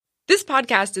This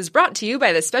podcast is brought to you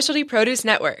by the Specialty Produce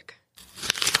Network.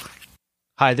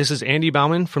 Hi, this is Andy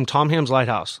Bauman from Tom Ham's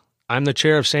Lighthouse. I'm the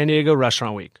chair of San Diego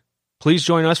Restaurant Week. Please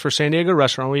join us for San Diego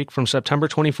Restaurant Week from September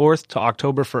 24th to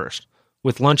October 1st,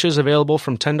 with lunches available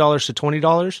from $10 to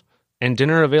 $20 and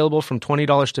dinner available from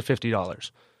 $20 to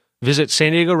 $50. Visit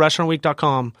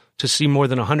SanDiegoRestaurantWeek.com to see more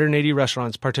than 180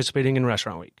 restaurants participating in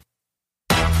Restaurant Week.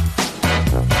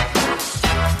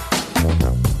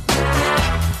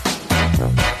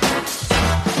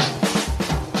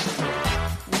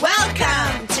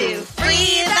 Welcome to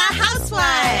Free the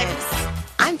Housewives.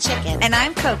 I'm Chicken. And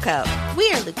I'm Coco. We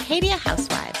are Leucadia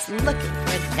housewives looking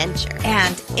for adventure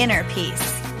And inner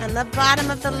peace. on the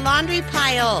bottom of the laundry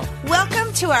pile.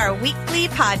 Welcome to our weekly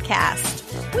podcast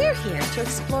We're here to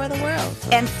explore the world.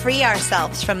 and free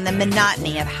ourselves from the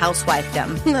monotony of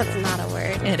housewifedom. That's not a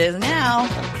word. It is now.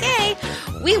 Okay.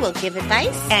 We will give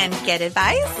advice And get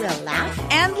advice we'll laugh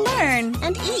and learn.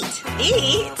 and eat.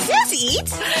 Eat. Yes,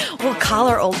 eat. We'll call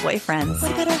our old boyfriends.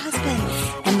 What about our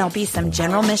husbands? And there'll be some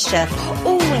general mischief.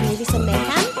 Oh, and maybe some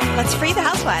mayhem? Let's free the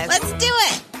housewives. Let's do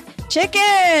it.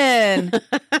 Chicken.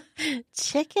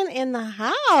 Chicken in the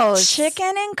house.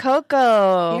 Chicken and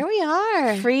Coco. Here we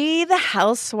are. Free the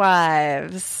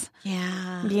housewives.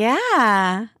 Yeah.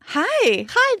 Yeah. Hi.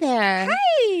 Hi there.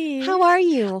 Hi. How are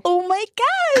you? Oh my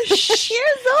gosh.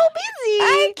 You're so busy.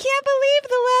 I can't believe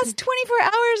the last 24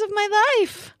 hours of my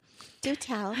life. Do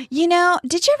tell. You know,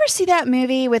 did you ever see that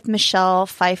movie with Michelle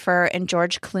Pfeiffer and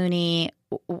George Clooney?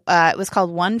 It was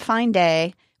called One Fine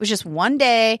Day. It was just one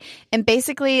day. And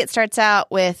basically it starts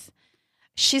out with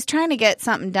she's trying to get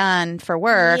something done for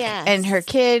work. Yes. And her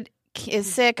kid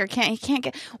is sick or he can't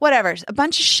get whatever. A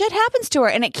bunch of shit happens to her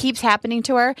and it keeps happening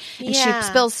to her. And Yeah. she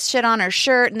spills shit on her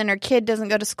shirt and then her kid doesn't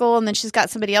go to school and then she's got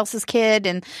somebody else's kid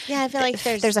and Yeah, I feel like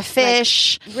there's a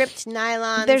fish. like, ripped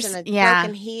nylons There's- and a yeah.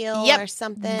 broken heel Yep. or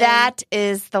something. That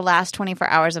is the last 24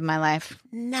 hours of my life.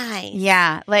 nice.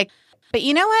 Yeah, but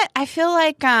you know what? I feel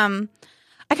like I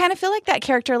kind of feel like that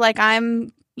character. Like I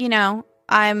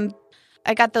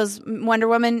got those Wonder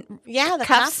Woman Yeah, the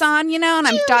cuffs on, and I'm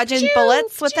Choo, dodging choo,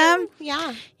 bullets with choo. them.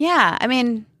 Yeah. Yeah, I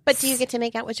mean, But do you get to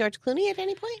make out with George Clooney at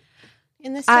any point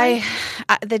in this story?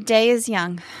 the day is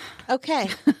young. Okay.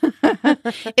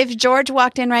 If George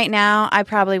walked in right now, I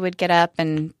probably would get up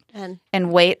and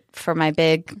wait for my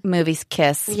big movie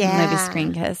kiss, Yeah. movie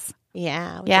screen kiss.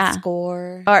 Yeah. With Yeah. the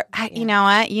score. Or you know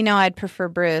what? I'd prefer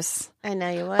Bruce. I know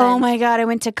you would. Oh my God, I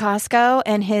went to Costco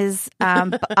and his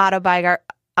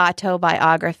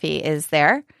autobiography is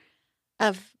there.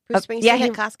 Of Bruce Springsteen yeah,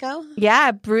 at Costco?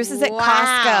 Yeah, Bruce is at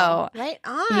Wow. Costco. Right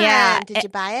on. Yeah. Did you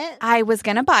buy it? I was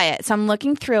going to buy it. So I'm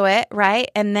looking through it, right?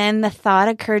 And then the thought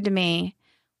occurred to me,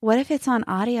 what if it's on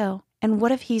audio? And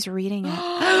what if he's reading it?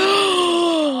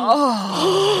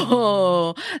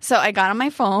 Oh. So I got on my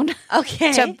phone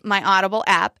Okay. to my Audible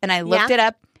app and I looked Yeah. it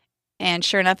up and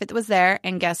sure enough it was there.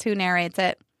 And guess who narrates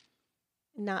it?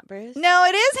 Not Bruce? No,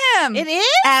 it is him. It is?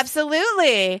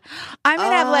 Absolutely. I'm going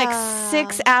to have like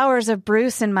 6 hours of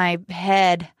Bruce in my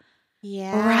head.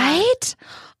 Yeah. Right?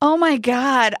 Oh my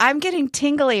God. I'm getting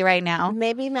tingly right now.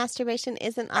 Maybe masturbation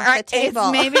isn't off the table.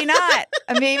 It's maybe not.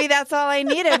 Maybe that's all I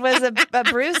needed was a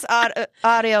Bruce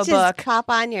audio Just book. pop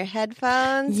on your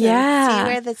headphones Yeah. and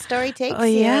see where the story takes Oh,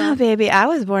 you. yeah, baby. I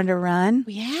was born to run.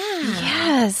 Yeah.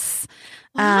 Yes.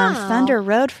 Wow. Thunder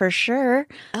Road for sure.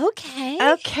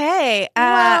 Okay. Okay.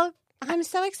 Well, I'm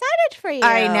so excited for you.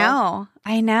 I know.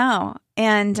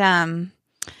 And,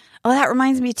 that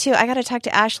reminds me too. I got to talk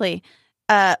to Ashley.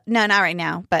 No, not right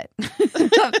now, but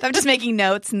I'm just making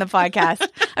notes in the podcast.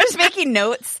 I'm just making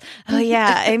notes. Oh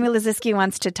yeah. Amy Laziski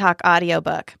wants to talk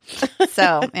audiobook.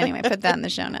 So anyway, put that in the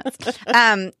show notes.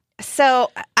 I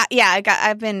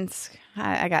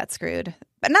got screwed,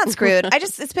 but not screwed.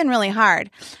 It's been really hard.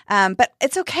 But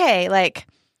it's okay. Like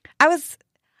I was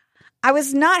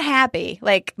not happy,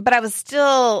 but I was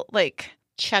still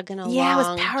chugging along. yeah, I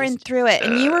was powering through it.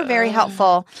 And you were very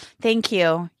helpful. Thank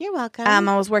you. You're welcome.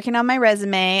 I was working on my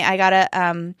resume.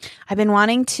 I've been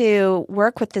wanting to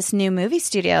work with this new movie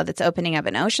studio that's opening up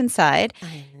in Oceanside.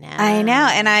 I know.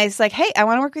 And I was like, hey, I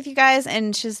want to work with you guys.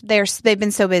 And they've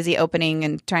been so busy opening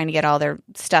and trying to get all their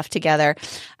stuff together.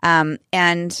 And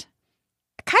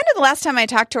kind of the last time I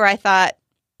talked to her, I thought,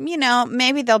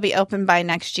 maybe they'll be open by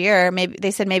next year. Maybe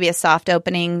they said maybe a soft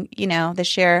opening,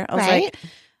 this year.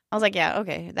 I was like, yeah,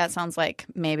 okay. That sounds like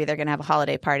maybe they're going to have a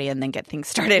holiday party and then get things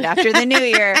started after the new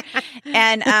year.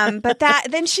 And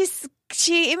then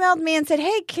she emailed me and said,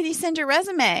 hey, can you send your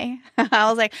resume? I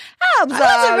was like, I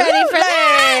wasn't ready for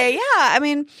that. Yeah. I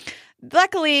mean,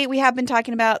 luckily we have been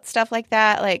talking about stuff like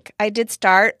that. Like I did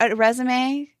start a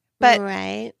resume, but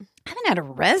right. I haven't had a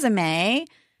resume.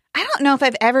 I don't know if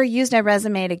I've ever used a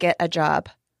resume to get a job.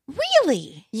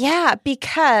 Really? Yeah,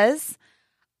 because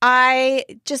I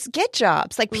just get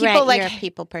jobs. Like people, You're a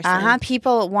people person.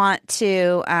 People want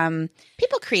to.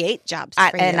 People create jobs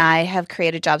for you. And I have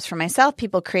created jobs for myself.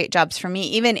 People create jobs for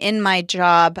me. Even in my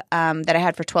job that I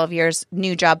had for 12 years,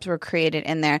 new jobs were created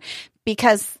in there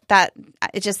because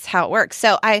it's just how it works.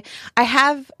 So I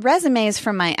have resumes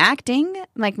from my acting,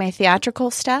 like my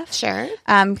theatrical stuff. Sure.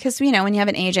 Because, when you have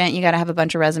an agent, you got to have a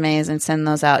bunch of resumes and send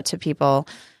those out to people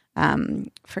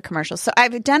for commercials. So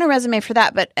I've done a resume for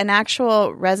that, but an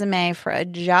actual resume for a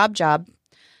job,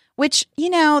 which,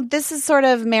 this is sort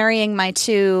of marrying my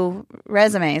two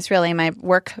resumes, really, my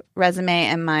work resume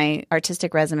and my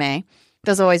artistic resume.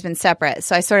 Those have always been separate.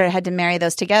 So I sort of had to marry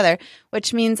those together,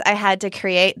 which means I had to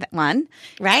create one.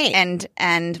 Right.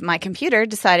 And my computer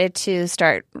decided to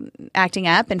start acting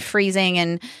up and freezing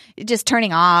and just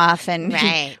turning off. And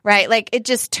right. Like it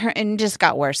just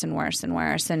got worse and worse and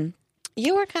worse. And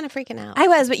you were kind of freaking out. I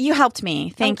was, but you helped me.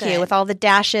 Thank you. With all the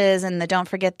dashes and the don't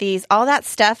forget these, all that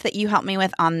stuff that you helped me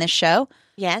with on this show.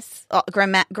 Yes.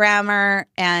 Grammar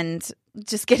and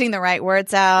just getting the right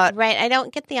words out. Right. I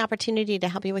don't get the opportunity to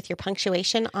help you with your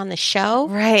punctuation on the show.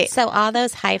 Right. So all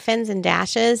those hyphens and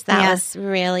dashes, that was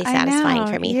really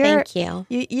satisfying for me. Thank you.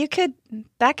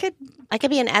 I could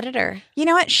be an editor. You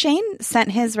know what? Shane sent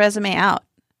his resume out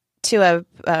to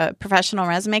a professional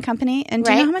resume company. And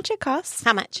do you know how much it costs?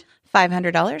 How much?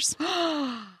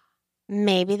 $500.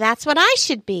 Maybe that's what I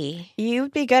should be.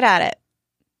 You'd be good at it.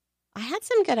 I had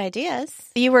some good ideas.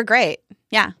 You were great.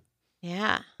 Yeah.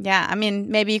 Yeah. Yeah. I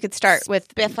mean, maybe you could start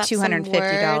with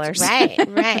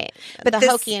 $250. Right. But the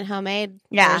Hokey and Homemade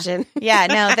version. Yeah.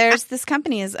 No, this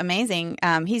company is amazing.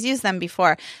 He's used them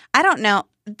before. I don't know.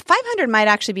 500 might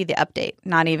actually be the update,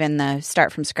 not even the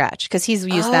start from scratch, because he's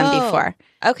used them before.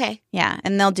 Okay. Yeah.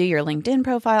 And they'll do your LinkedIn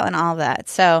profile and all that.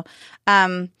 So,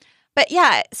 but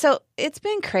yeah, so it's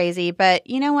been crazy. But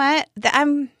you know what?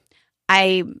 I'm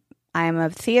a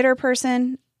theater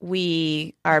person.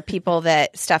 We are people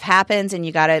that stuff happens and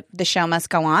the show must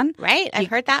go on. Right. I've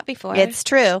heard that before. It's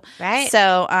true. Right.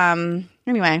 So,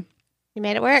 anyway. You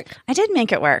made it work. I did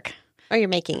make it work. Or you're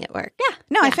making it work. Yeah.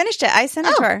 No, I finished it. I sent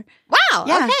it to her. Wow.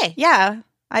 Yeah. Okay. Yeah.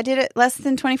 I did it less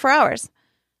than 24 hours.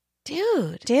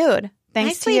 Dude.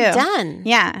 Thanks Nicely to you. done.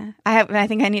 Yeah. I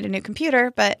think I need a new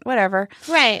computer, but whatever.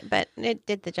 Right. But it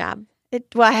did the job.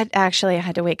 I had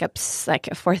to wake up like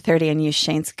at 4:30 and use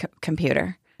Shane's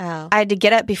computer. Oh. I had to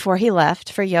get up before he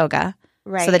left for yoga.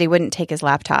 Right. So that he wouldn't take his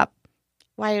laptop.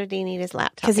 Why did he need his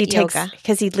laptop?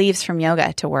 Because he leaves from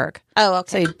yoga to work. Oh,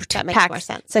 okay. So that makes more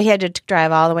sense. So he had to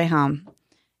drive all the way home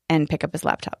and pick up his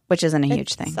laptop, which isn't a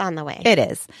huge thing. It's on the way. It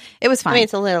is. It was fine. I mean,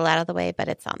 it's a little out of the way, but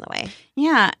it's on the way.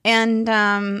 Yeah. And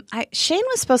Shane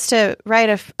was supposed to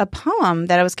write a poem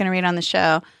that I was going to read on the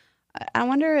show. I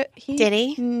wonder did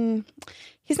he?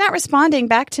 He's not responding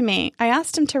back to me. I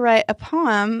asked him to write a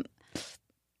poem.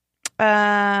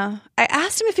 I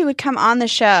asked him if he would come on the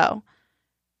show.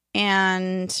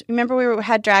 And remember we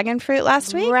had dragon fruit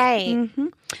last week? Right. Mm-hmm.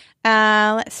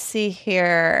 Let's see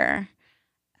here.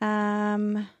 We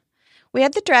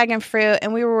had the dragon fruit,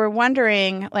 and we were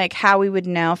wondering like how we would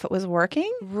know if it was working.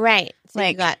 Right. So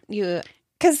like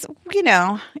because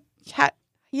hey,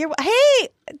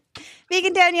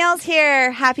 Vegan Danielle's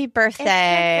here. Happy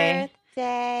birthday!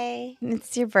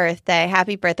 It's your birthday.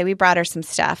 Happy birthday! We brought her some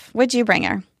stuff. What'd you bring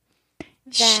her?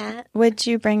 What'd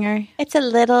you bring her? It's a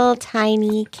little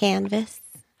tiny canvas.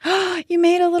 You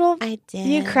made a little. I did.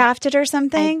 You crafted or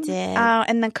something? I did. Oh,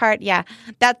 and the card. Yeah,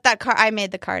 that card. I made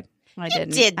the card. I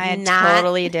didn't. I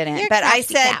totally didn't. You're but I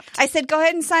crafty-capped. said, go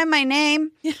ahead and sign my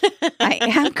name. I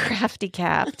am crafty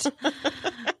capped.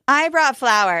 I brought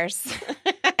flowers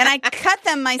and I cut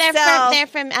them myself.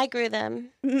 I grew them.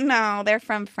 No, they're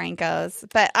from Franco's,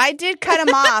 but I did cut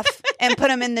them off and put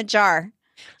them in the jar.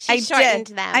 I shortened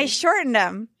them. I shortened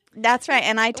them. That's right.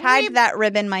 And I tied that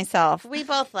ribbon myself. We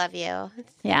both love you.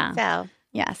 Yeah. So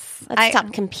yes. Let's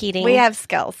stop competing. We have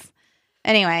skills.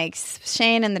 Anyway,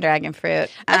 Shane and the dragon fruit.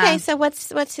 Okay, so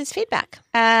what's his feedback?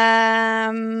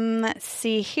 Let's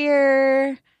see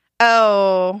here.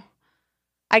 Oh,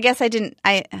 I guess I didn't.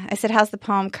 I said, "How's the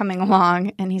poem coming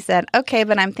along?" And he said, "Okay,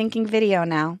 but I'm thinking video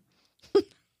now."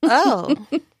 Oh,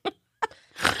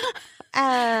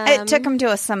 it took him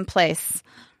to some place.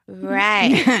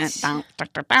 Right.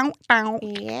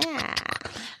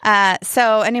 Yeah.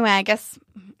 So anyway, I guess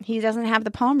he doesn't have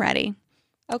the poem ready.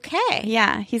 Okay.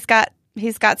 Yeah, he's got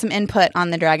some input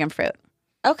on the dragon fruit.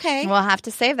 Okay. We'll have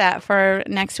to save that for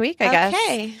next week, I guess.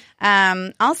 Okay.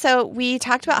 Also, we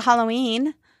talked about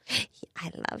Halloween. I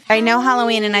love Halloween. I know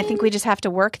Halloween, and I think we just have to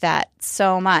work that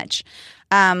so much.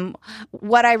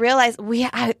 what I realized,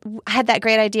 I had that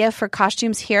great idea for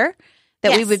costumes here.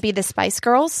 That we would be the Spice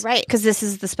Girls. Right. Because this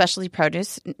is the specialty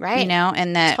produce. Right. You know,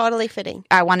 and that. Totally fitting.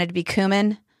 I wanted to be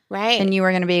cumin. Right. And you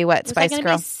were going to be what? Spice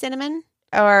Girl? Be cinnamon?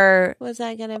 Or. Was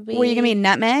I going to be? Were you going to be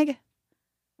nutmeg?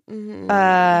 Mm-hmm.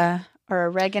 Or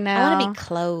oregano? I want to be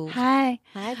clove. Hi.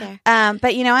 Hi there.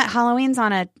 But you know what? Halloween's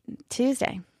on a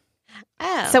Tuesday.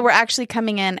 Oh. So we're actually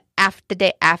coming in the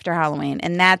day after Halloween.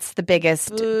 And that's the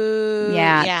biggest. Ooh,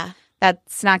 yeah.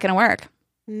 That's not going to work.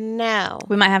 No.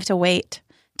 We might have to wait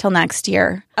till next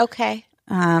year. Okay.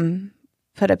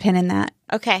 Put a pin in that.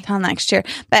 Okay. Till next year.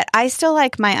 But I still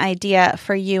like my idea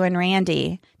for you and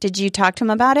Randy. Did you talk to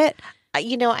him about it?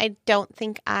 I don't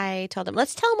think I told him.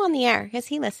 Let's tell him on the air because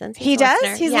he listens. He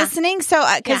does? He's listening? So,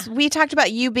 because we talked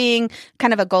about you being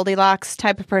kind of a Goldilocks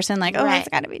type of person, like, it's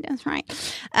got to be just right.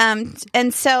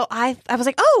 And so I was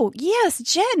like, oh, yes,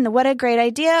 Jen, what a great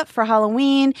idea for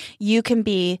Halloween. You can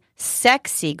be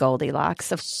sexy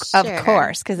Goldilocks, of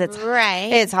course, because it's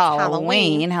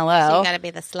Halloween. Hello. So you got to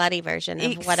be the slutty version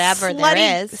of whatever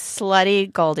there is.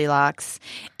 Slutty Goldilocks.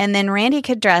 And then Randy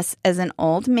could dress as an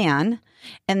old man.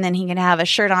 And then he could have a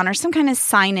shirt on or some kind of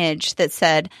signage that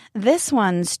said, "This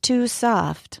one's too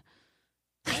soft."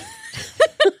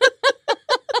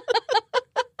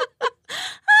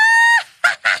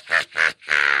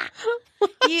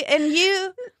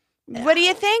 What do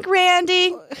you think,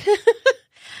 Randy?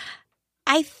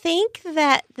 I think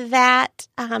that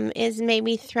is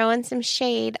maybe throwing some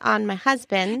shade on my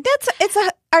husband.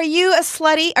 Are you a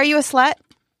slutty? Are you a slut?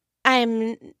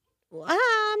 I'm.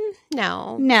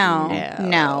 No.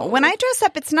 When I dress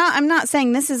up, I'm not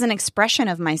saying this is an expression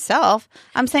of myself.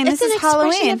 I'm saying this is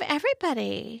Halloween. It's an expression of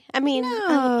everybody. I mean,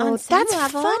 on some that's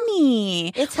level,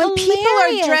 funny. It's when hilarious. People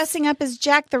are dressing up as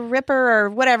Jack the Ripper or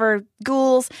whatever,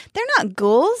 ghouls. They're not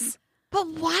ghouls. But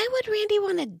why would Randy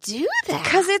want to do that?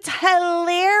 Because it's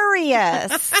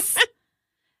hilarious.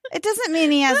 It doesn't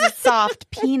mean he has a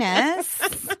soft penis.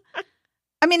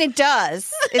 I mean, it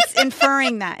does. It's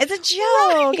inferring that. It's a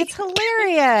joke. Right. It's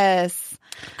hilarious.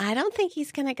 I don't think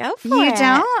he's going to go for it. You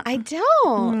don't? I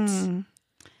don't.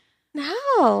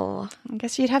 No. I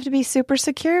guess you'd have to be super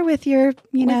secure with your,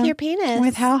 with your penis.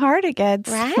 With how hard it gets.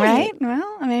 Right?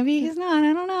 Well, maybe he's not.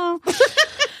 I don't know.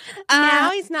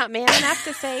 Now he's not man enough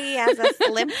to say he has a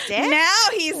slim dick. Now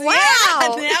he's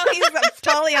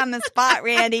totally on the spot,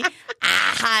 Randy.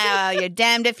 You're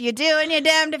damned if you do and you're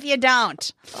damned if you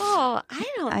don't. Oh,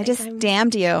 I just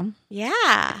damned you.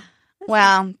 Yeah.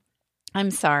 Well,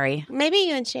 I'm sorry. Maybe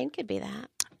you and Shane could be that.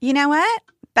 You know what?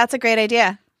 That's a great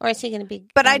idea. Or is he going to be?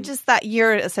 But I just thought you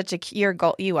are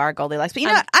Goldilocks. But you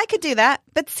know what? I could do that.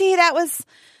 But see,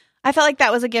 I felt like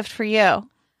that was a gift for you.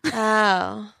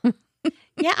 Oh.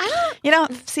 Yeah, You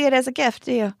don't see it as a gift,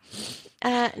 do you?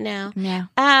 No. No.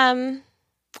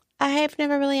 I've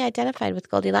never really identified with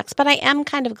Goldilocks, but I am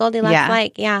kind of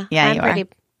Goldilocks-like. Yeah. Yeah, I'm pretty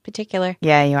particular.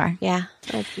 Yeah, you are. Yeah,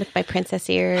 with my princess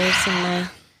ears and my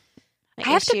I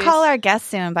have to call our guest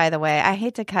soon, by the way. I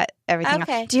hate to cut everything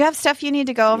off. Do you have stuff you need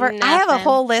to go over? Nothing. I have a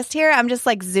whole list here. I'm just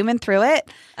like zooming through it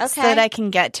so that I can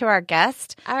get to our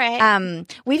guest. All right.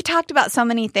 We've talked about so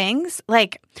many things.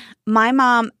 Like my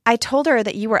mom, I told her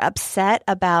that you were upset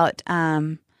about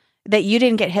that you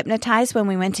didn't get hypnotized when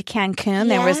we went to Cancun.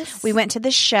 Yes. We went to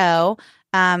the show.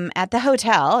 At the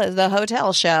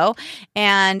hotel show,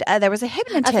 and there was a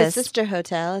hypnotist. At the sister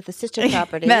hotel, at the sister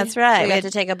property. That's right. We had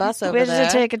to take a bus over there. We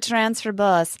had to take a transfer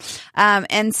bus.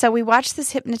 And so we watched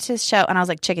this hypnotist show, and I was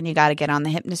like, Chicken, you got to get on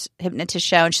the hypnotist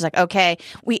show. And she's like, okay.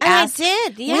 I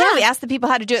did, yeah. We asked the people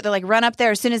how to do it. They're like, run up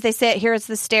there. As soon as they say it, here's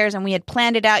the stairs. And we had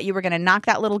planned it out. You were going to knock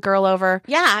that little girl over.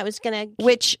 Yeah, I was going to.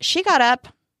 Which she got up,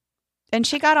 and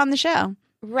she got on the show.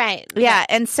 Right. Yeah.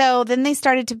 And so then they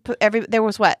started to put there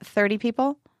was 30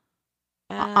 people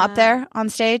up there on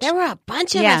stage? There were a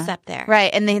bunch of us up there.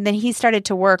 Right. And then he started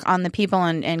to work on the people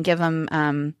and give them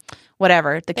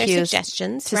their cues.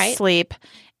 Suggestions, to sleep.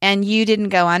 And you didn't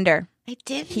go under. I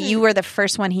didn't. You were the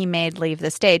first one he made leave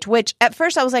the stage, which at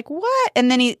first I was like, what?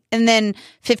 And then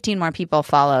 15 more people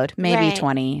followed, maybe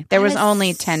 20. There was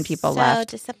only 10 people left.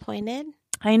 So disappointed.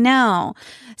 I know.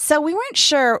 So we weren't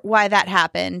sure why that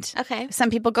happened. Okay.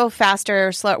 Some people go faster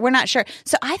or slower. We're not sure.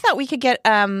 So I thought we could get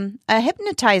a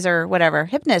hypnotizer, whatever.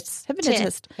 Hypnotist.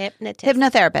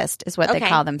 Hypnotherapist is what they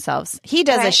call themselves. He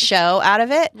does a show out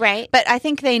of it. Right. But I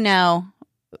think they know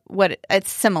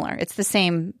it's similar. It's the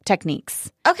same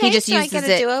techniques. Okay. He just so uses I get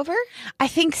a do-over? I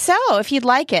think so, if you'd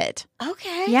like it.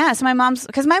 Okay. Yeah. So my mom's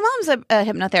a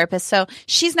hypnotherapist, so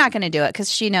she's not going to do it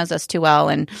because she knows us too well,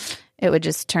 and it would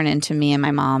just turn into me and my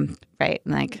mom, right?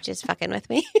 Like just fucking with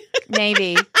me.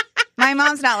 Maybe. My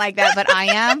mom's not like that, but I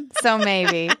am, so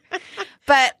maybe.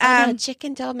 But no,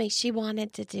 Chicken told me she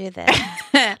wanted to do this.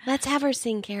 Let's have her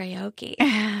sing karaoke.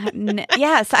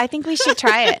 Yes, I think we should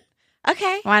try it.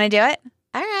 Okay. Want to do it?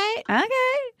 All right.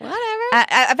 Okay. Whatever.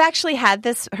 I've actually had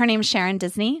this. Her name's Sharon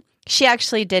Disney. She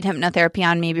actually did hypnotherapy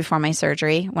on me before my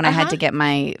surgery when I had to get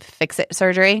my fix-it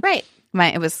surgery. Right.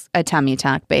 It was a tummy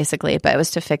tuck, basically, but it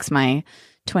was to fix my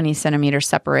 20-centimeter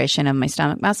separation of my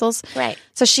stomach muscles. Right.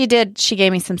 So she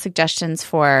gave me some suggestions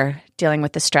for dealing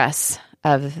with the stress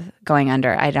of going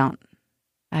under. I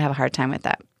have a hard time with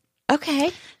that. Okay.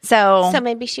 So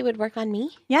maybe she would work on me?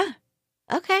 Yeah.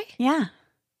 Okay. Yeah.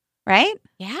 Right?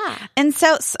 Yeah. And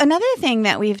so another thing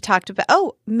that we've talked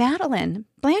about, Madeline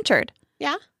Blanchard.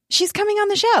 Yeah. She's coming on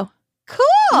the show.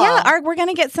 Cool. Yeah. We're going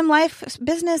to get some life,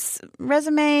 business,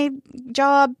 resume,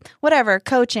 job, whatever,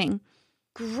 coaching.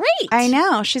 Great. I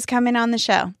know. She's coming on the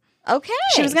show. Okay.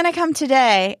 She was going to come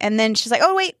today, and then she's like,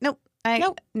 oh, wait, nope.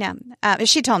 No.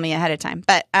 She told me ahead of time,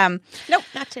 but nope,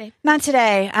 not today. Not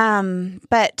today.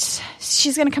 But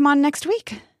she's going to come on next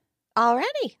week.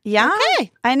 Already? Yeah.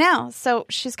 Okay. I know. So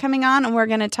she's coming on, and we're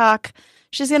going to talk.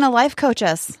 She's going to life coach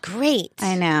us. Great.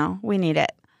 I know. We need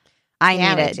it. I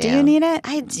need it. Do. Do you need it?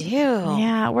 I do.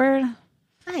 Yeah,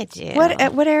 I do.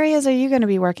 What areas are you going to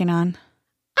be working on?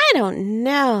 I don't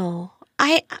know.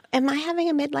 Am I having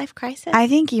a midlife crisis? I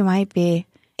think you might be.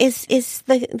 Is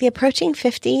the approaching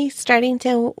 50 starting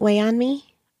to weigh on me?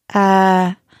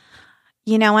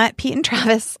 You know what? Pete and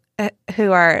Travis,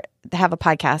 who have a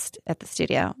podcast at the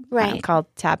studio, right, called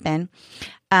Tap In.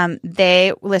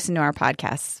 They listen to our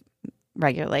podcasts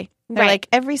regularly. They're like,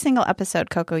 every single episode,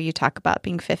 Coco, you talk about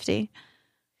being 50.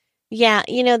 Yeah,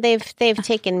 they've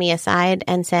taken me aside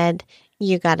and said,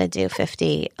 you got to do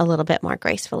 50 a little bit more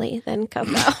gracefully than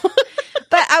Coco.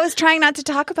 But I was trying not to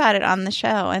talk about it on the show,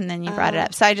 and then you brought it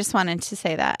up. So I just wanted to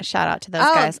say that. Shout out to those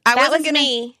guys. That was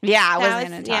me. Yeah, I wasn't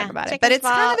going to talk about it. But it's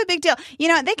kind of a big deal.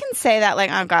 They can say that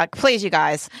like, oh, God, please, you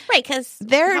guys. Right, because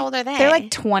how old are they? They're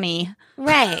like 20.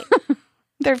 Right.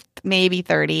 They're maybe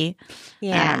 30.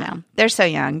 Yeah. I don't know. They're so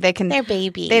young. They're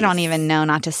babies. They don't even know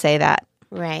not to say that.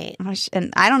 Right.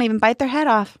 And I don't even bite their head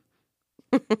off.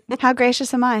 How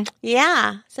gracious am I?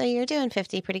 Yeah. So you're doing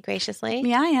 50 pretty graciously.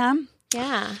 Yeah, I am.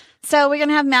 Yeah. So we're going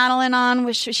to have Madeline on,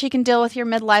 which she can deal with your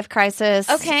midlife crisis.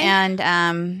 Okay.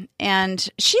 And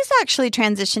she's actually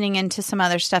transitioning into some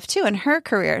other stuff too in her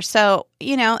career. So,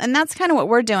 and that's kind of what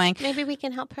we're doing. Maybe we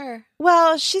can help her.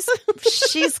 Well, she's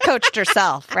coached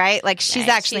herself, right? Like she's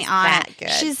actually on that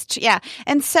good. Yeah.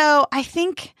 And so I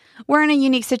think we're in a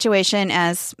unique situation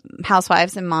as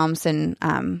housewives and moms, and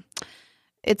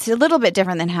it's a little bit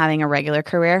different than having a regular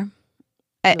career.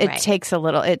 It takes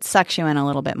it sucks you in a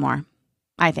little bit more,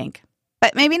 I think.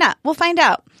 But maybe not. We'll find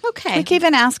out. Okay. We can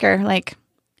even ask her,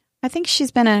 I think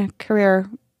she's been a career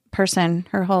person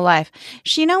her whole life.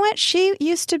 You know what she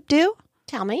used to do?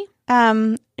 Tell me.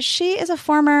 She is a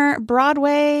former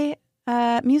Broadway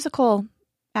musical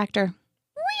actor.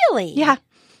 Really? Yeah.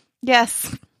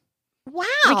 Yes. Wow.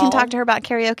 We can talk to her about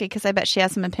karaoke because I bet she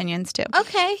has some opinions too.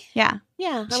 Okay. Yeah.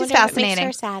 Yeah. She's fascinating. What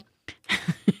makes her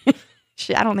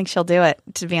sad? I don't think she'll do it,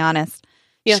 to be honest.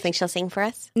 You don't think she'll sing for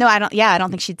us? No, I don't. Yeah, I don't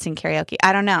think she'd sing karaoke.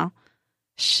 I don't know.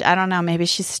 I don't know. Maybe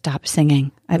she stopped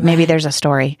singing. Right. Maybe there's a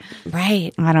story.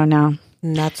 Right. I don't know.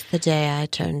 And that's the day I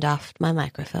turned off my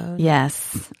microphone.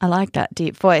 Yes. I like that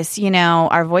deep voice.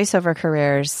 Our voiceover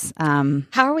careers. How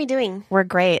are we doing? We're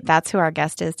great. That's who our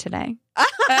guest is today.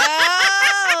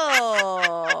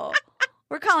 Oh.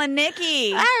 We're calling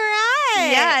Nikki. All right.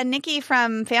 Yeah, Nikki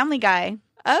from Family Guy.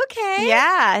 Okay.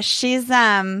 Yeah, she's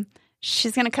going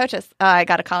to coach us. Oh, I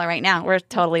got to call her right now. We're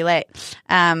totally late.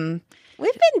 We've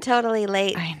been totally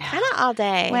late. I know. Kind of all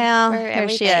day. Well, here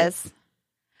she is.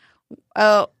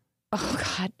 Oh,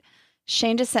 God.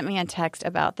 Shane just sent me a text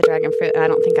about the dragon fruit. I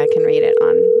don't think I can read it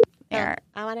on air.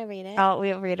 I want to read it. Oh,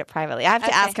 we'll read it privately. I have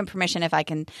to ask him permission if I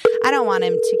can. I don't want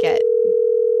him to get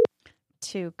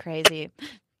too crazy.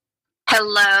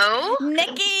 Hello?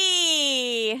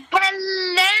 Nikki!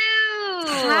 Hello!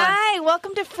 Hi,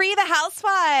 welcome to Free the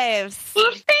Housewives.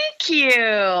 Well, thank you.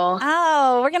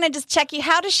 Oh, we're going to just check you.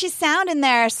 How does she sound in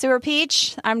there, Sewer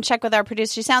Peach? I'm check with our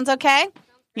producer. She sounds okay?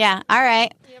 Yeah, all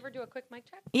right. Can you ever do a quick mic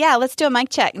check? Yeah, let's do a mic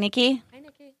check, Nikki. Hi,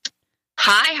 Nikki.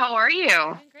 Hi, how are you?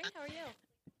 Doing great. How are you?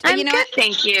 I'm you know good, what?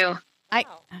 thank you.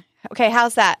 Okay,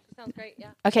 how's that? Sounds great,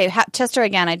 yeah. Okay, test her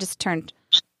again. I just turned.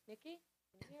 Nikki?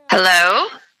 Hello?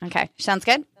 Okay, sounds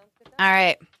good? All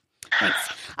right. Thanks.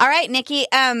 All right, Nikki,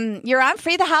 you're on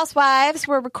Free the Housewives.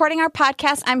 We're recording our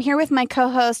podcast. I'm here with my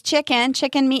co-host, Chicken.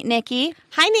 Chicken, meet Nikki.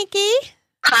 Hi, Nikki.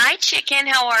 Hi, Chicken,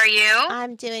 how are you?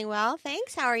 I'm doing well,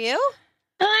 thanks. How are you?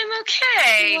 I'm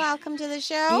okay. Welcome to the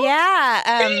show. Yeah.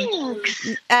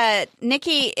 Thanks.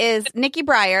 Nikki is Nikki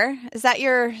Breyer. Is that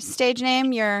your stage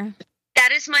name? Your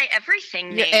That is my everything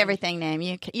name. your everything name.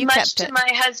 You Much kept to it. my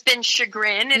husband's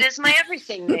chagrin, it is my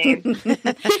everything name.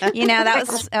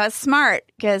 That was smart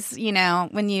because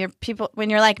when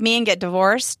you're like me and get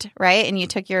divorced, right? And you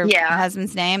took your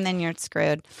husband's name, then you're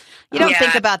screwed. You don't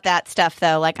think about that stuff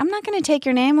though. Like, I'm not going to take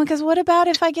your name because what about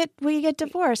if we get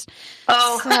divorced?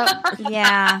 Oh, So,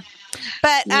 yeah.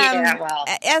 But well.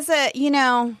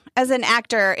 as an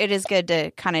actor, it is good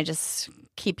to kind of just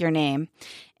keep your name.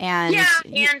 And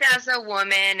and as a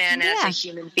woman and as a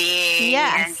human being.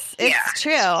 Yes, and, it's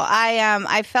true.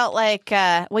 I felt like,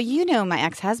 you know my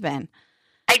ex-husband.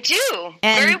 I do.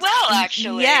 And very well,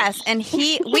 actually. Yes, and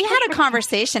we had a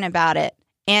conversation about it,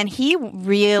 and he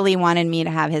really wanted me to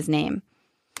have his name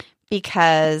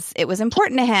because it was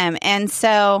important to him. And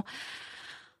so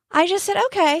I just said,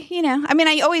 okay,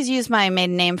 I always use my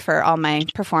maiden name for all my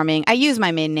performing. I use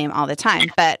my maiden name all the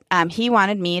time, but he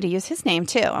wanted me to use his name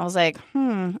too. I was like,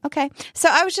 okay. So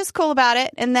I was just cool about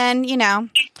it. And then,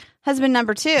 husband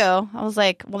number 2, I was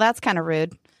like, well, that's kind of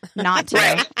rude not to.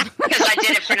 Right. Because I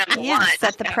did it for number 1.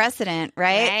 Set the precedent,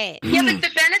 right? Yeah, but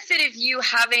the benefit of you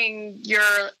having your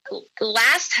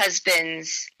last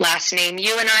husband's last name,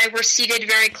 you and I were seated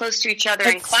very close to each other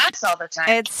in class all the time.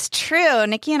 It's true.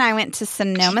 Nikki and I went to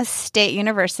Sonoma State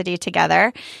University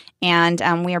together,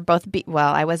 and we are both B.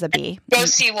 Well, I was a B. Go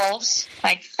Seawolves.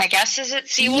 I guess, is it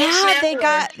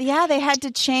Seawolves? Yeah, they had to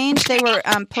change. They were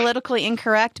politically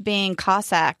incorrect being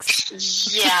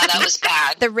Cossacks. Yeah, that was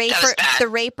bad. The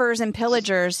rapers and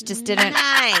pillagers just didn't.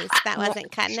 Nice. That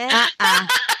wasn't cutting it.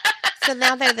 So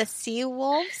now they're the Sea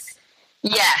Wolves?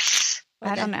 Yes.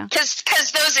 I don't know.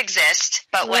 Because those exist,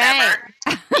 but whatever.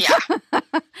 Right. Yeah.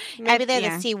 Maybe they're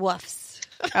the Sea Wolves.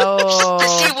 Oh, The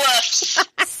Seawolves.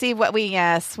 see what we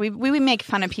make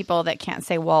fun of people that can't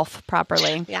say wolf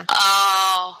properly. Yeah.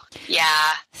 Oh,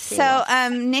 yeah. So,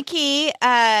 Nikki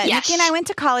and I went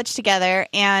to college together,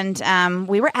 and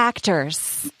we were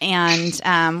actors,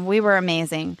 and we were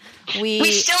amazing.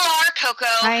 We still are, Coco.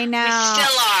 I know.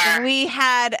 We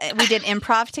still are. We did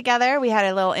improv together. We had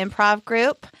a little improv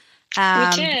group.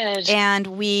 We did. And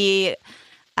we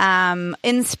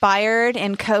inspired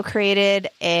and co-created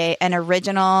an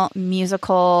original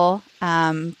musical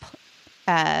adaptation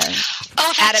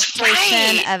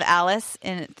of Alice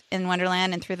in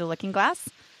Wonderland and Through the Looking Glass.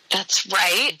 That's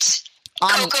right.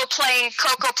 Coco playing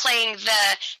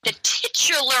the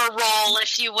titular role,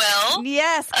 if you will.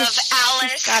 Yes, of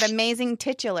Alice. She's got amazing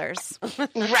titulars.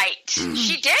 Right.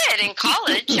 She did in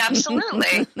college,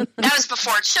 absolutely. That was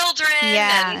before children.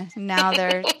 Yeah. Now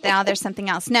there's something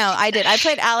else. No, I did. I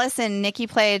played Alice, and Nikki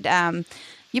played.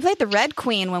 You played the Red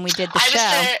Queen when we did the show.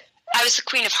 I was the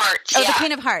Queen of Hearts. Oh, the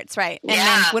Queen of Hearts, right? And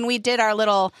then when we did our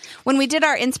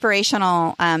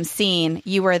inspirational scene,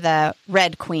 you were the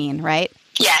Red Queen, right?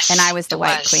 Yes. And I was the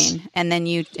White Queen. And then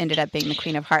you ended up being the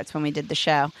Queen of Hearts when we did the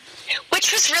show.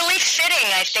 Which was really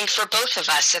fitting, I think, for both of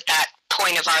us at that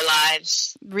point of our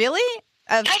lives. Really?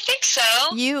 I think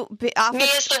so. Me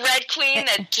as the Red Queen,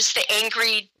 just the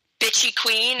angry, bitchy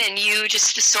queen, and you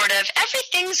just the sort of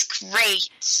everything's great.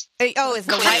 Oh, is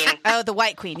the queen. White? Oh, the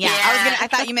White Queen. Yeah. I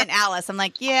thought you meant Alice. I'm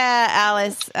like, yeah,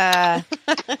 Alice.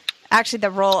 Actually, the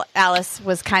role Alice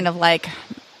was kind of like.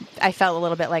 I felt a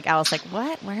little bit like Alice, like,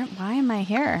 what? Why am I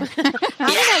here? How did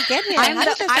I get here? How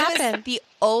did this happen? I was the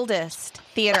oldest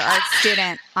theater arts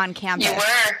student on campus. You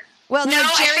were. Well, no,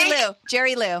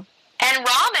 Jerry Lou. And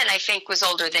Ramen, I think, was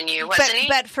older than you, wasn't he?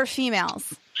 But for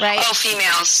females, right? Oh,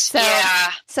 females.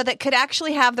 So that could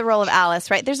actually have the role of Alice,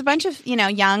 right? There's a bunch of,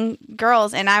 young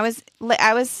girls, and I was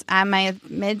in my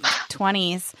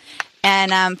mid-20s,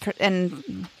 and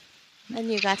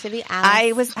you got to be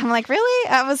Alice. I'm like, really?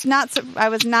 I was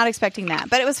not expecting that,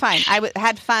 but it was fine. I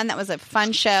had fun. That was a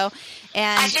fun show.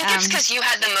 And I think it's because you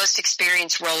had the most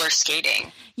experience roller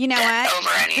skating. You know what? Over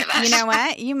any of us. You know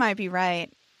what? You might be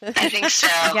right. I think so.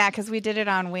 Yeah, because we did it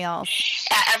on wheels.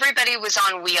 Everybody was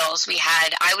on wheels.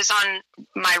 I was on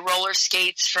my roller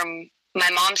skates my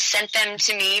mom sent them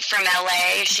to me from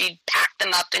LA. She packed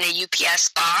them up in a UPS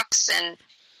box and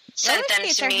sent them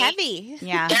to me. They're heavy.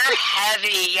 Yeah. They're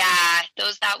heavy, yeah.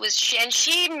 And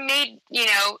she made,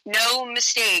 no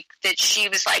mistake that she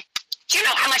was like, do you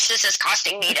know how much this is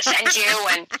costing me to send you?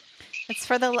 And it's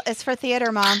for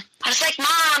theater, Mom. I was like,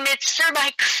 Mom, it's for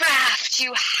my craft.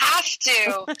 You have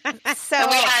to. So and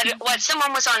we had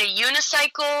someone was on a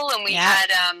unicycle, and we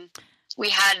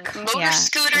had motor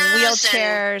scooters,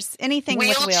 wheelchairs, anything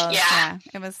with wheels. Yeah.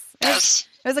 It was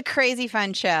a crazy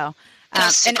fun show. That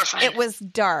was super and fun. it was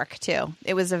dark too.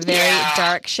 It was a very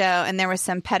dark show, and there were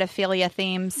some pedophilia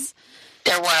themes.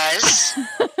 There was.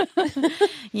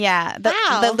 Yeah, the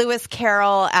Wow. Lewis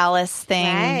Carroll Alice thing.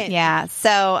 Right. Yeah.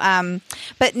 So,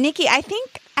 but Nikki, I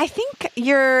think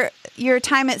your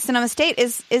time at Sonoma State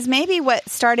is maybe what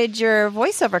started your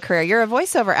voiceover career. You're a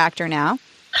voiceover actor now.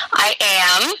 I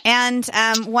am.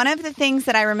 And one of the things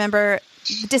that I remember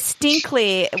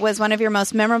distinctly was one of your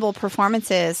most memorable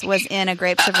performances was in A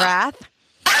Grapes of Wrath.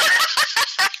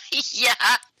 Yeah.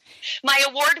 My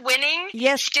award-winning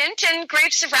Yes. stint in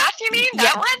Grapes of Wrath, you mean?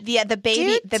 That one? Yeah, the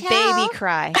baby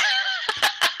cry.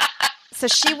 So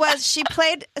she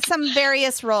played some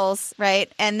various roles,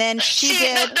 right? And then she See,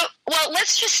 did. well,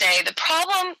 let's just say the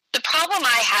problem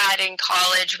I had in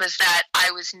college was that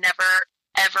I was never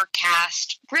ever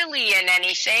cast really in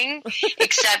anything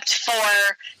except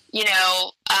for,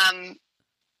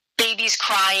 babies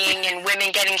crying and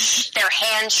women getting their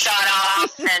hands shot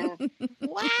off and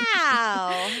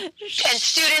Wow.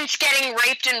 students getting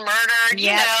raped and murdered,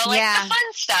 Yep, the yeah. fun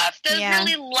stuff, the Yeah.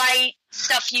 really light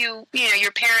stuff your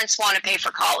parents want to pay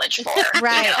for college for.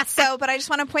 Right. So, but I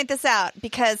just want to point this out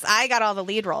because I got all the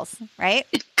lead roles, right?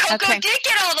 Coco Okay. did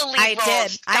get all the lead I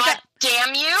roles. did. I got-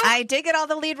 damn you. I did get all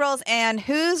the lead roles. And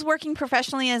who's working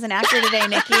professionally as an actor today,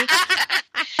 Nikki?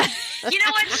 You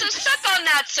know what? So suck on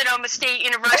that, Sonoma State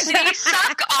University.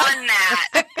 Suck on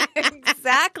that.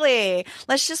 Exactly.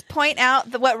 Let's just point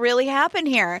out what really happened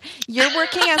here. You're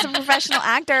working as a professional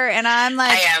actor, and I'm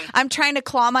like, I am. I'm trying to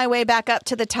claw my way back up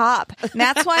to the top. And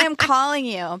that's why I'm calling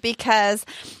you, because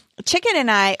Chicken and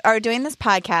I are doing this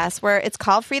podcast where it's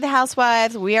called Free the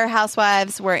Housewives. We are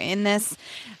housewives. We're in this.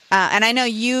 And I know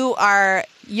your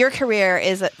career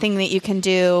is a thing that you can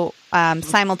do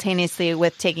simultaneously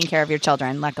with taking care of your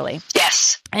children, luckily.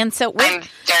 Yes. And so I'm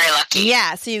very lucky.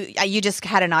 yeah, so you just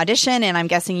had an audition, and I'm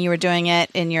guessing you were doing it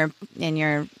in your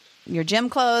gym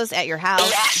clothes at your house,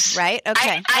 Yes. right?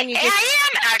 Okay. I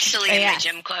am actually in my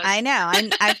gym clothes. I know.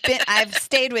 And I've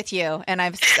stayed with you, and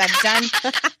I've done.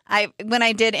 When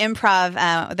I did improv,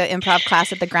 the improv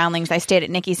class at the Groundlings, I stayed at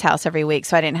Nikki's house every week,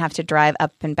 so I didn't have to drive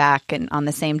up and back and on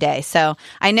the same day. So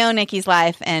I know Nikki's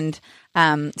life, and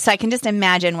so I can just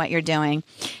imagine what you're doing.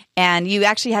 And you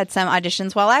actually had some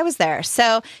auditions while I was there.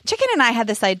 So Chicken and I had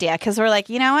this idea because we're like,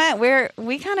 you know what,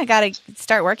 we kind of got to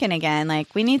start working again.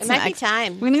 Like we need It some might be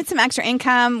time. We need some extra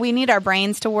income. We need our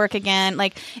brains to work again.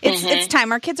 Like it's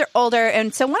time. Our kids are older,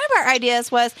 and so one of our ideas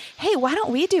was, hey, why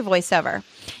don't we do voiceover?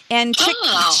 And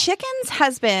Chicken's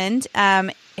husband,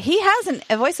 he has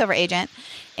a voiceover agent,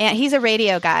 and he's a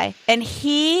radio guy, and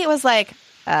he was like,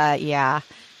 yeah.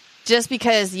 Just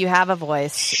because you have a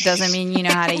voice doesn't mean you know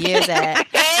how to use it.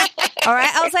 All right.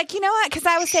 I was like, you know what? Because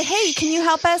I would say, hey, can you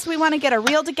help us? We want to get a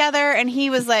reel together. And he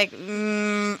was like,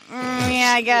 yeah,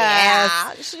 I guess.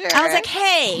 Yeah, sure. I was like,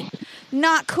 hey,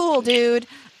 not cool, dude.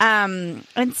 And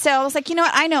so I was like, you know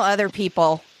what? I know other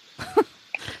people.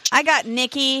 I got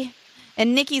Nikki,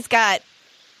 and Nikki's got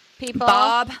people.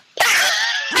 Bob.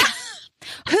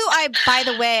 By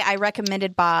the way, I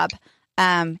recommended Bob.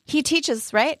 He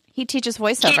teaches, right? He teaches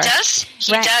voiceover. He does?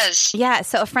 He does. Yeah.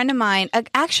 So a friend of mine,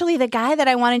 actually the guy that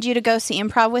I wanted you to go see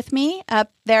improv with me up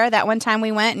there that one time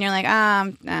we went, and you're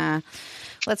like,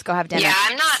 let's go have dinner. Yeah,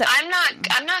 I'm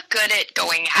not good at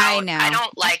going out. I know. I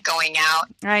don't like going out.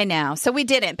 I know. So we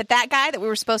didn't. But that guy that we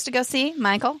were supposed to go see,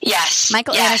 Michael? Yes.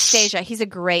 Michael yes. Anastasia. He's a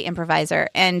great improviser.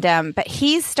 And but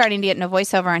he's starting to get into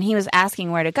voiceover, and he was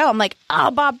asking where to go. I'm like,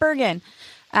 Bob Bergen.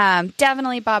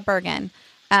 Definitely Bob Bergen.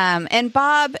 And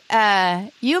Bob,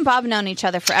 you and Bob have known each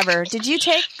other forever. Did you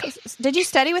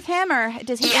study with him, or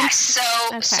does he? Yes.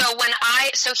 Okay.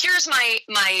 So here's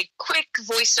my quick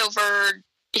voiceover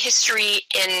history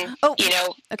in,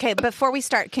 Okay, before we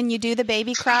start, can you do the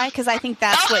baby cry? Because I think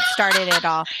that's what started it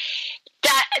all.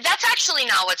 That's actually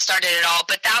not what started it all,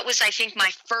 but that was, I think, my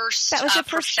first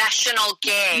professional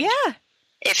gig. Yeah.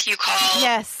 If you call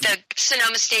the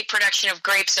Sonoma State production of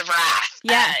Grapes of Wrath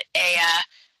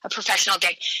a professional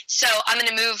gig. So I'm going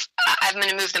to move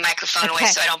the microphone away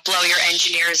so I don't blow your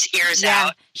engineer's ears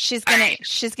out. She's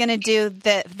gonna do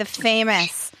the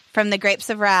famous from the Grapes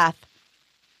of Wrath.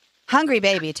 Hungry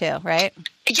Baby too, right?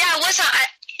 Yeah, it wasn't.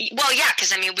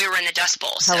 Because we were in the Dust Bowl.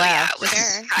 So hello. Yeah, it was,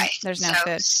 sure. There's no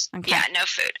food. Okay. Yeah, no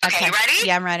food. Okay, you ready?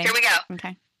 Yeah, I'm ready. Here we go.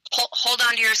 Okay. Hold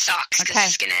on to your socks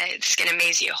because it's gonna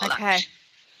amaze you. Hold on. Okay.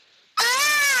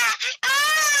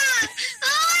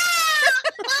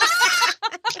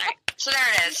 Right, so there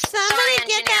it is. Somebody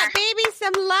get that baby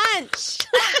some lunch.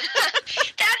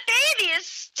 That baby is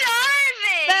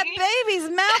starving. That baby's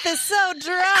mouth is so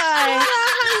dry. A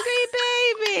hungry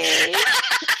baby.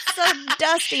 It's so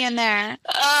dusty in there.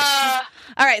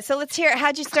 All right, so let's hear it.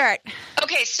 How'd you start?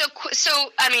 Okay, so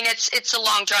I mean, it's a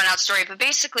long, drawn out story, but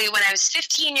basically, when I was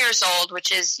 15 years old,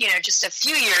 which is just a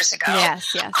few years ago,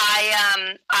 Yes.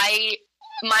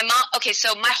 My mom. Okay,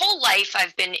 so my whole life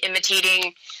I've been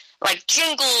imitating like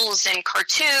jingles and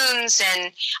cartoons,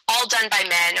 and all done by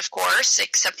men, of course,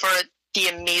 except for the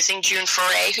amazing June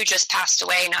Foray, who just passed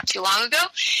away not too long ago.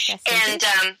 Yes, and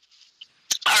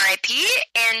R.I.P.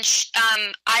 And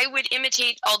I would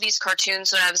imitate all these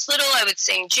cartoons when I was little. I would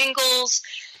sing jingles.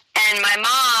 And my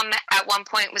mom at one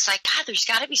point was like, God, there's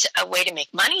got to be a way to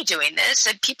make money doing this.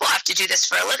 And people have to do this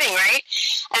for a living, right?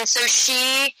 And so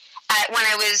when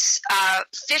I was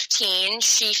 15,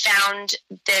 she found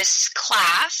this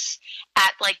class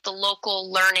at like the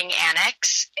local learning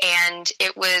annex, and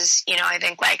it was, I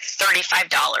think like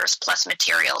 $35 plus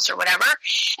materials or whatever.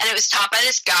 And it was taught by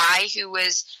this guy who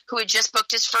had just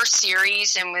booked his first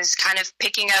series and was kind of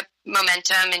picking up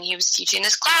momentum, and he was teaching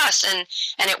this class, and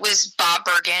it was Bob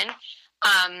Bergen.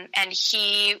 And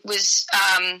he was,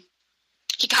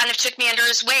 he kind of took me under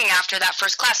his wing after that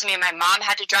first class. I mean, my mom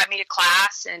had to drive me to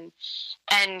class,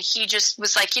 and he just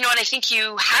was like, you know what, I think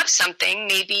you have something,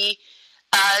 maybe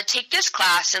take this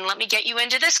class and let me get you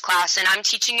into this class. And I'm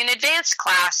teaching an advanced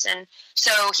class. And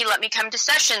so he let me come to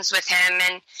sessions with him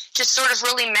and just sort of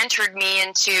really mentored me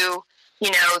into,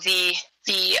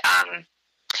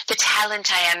 the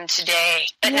talent I am today.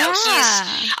 But no,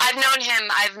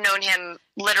 I've known him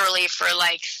literally for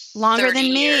like longer 30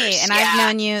 than me. years. And I've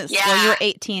known you, well, you were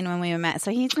 18 when we met,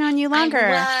 so he's known you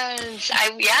longer.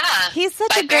 He's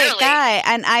such a great guy.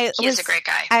 And he's a great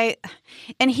guy.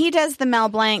 And he does the Mel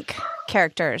Blanc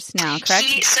characters now, correct?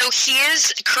 He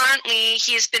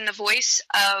has been the voice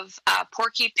of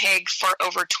Porky Pig for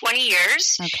over 20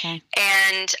 years. Okay.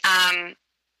 And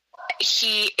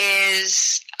he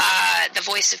is the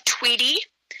voice of Tweety.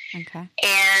 Okay.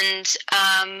 And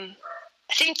I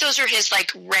think those are his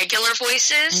like regular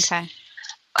voices. Okay.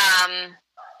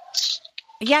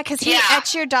 Yeah, because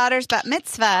at your daughter's bat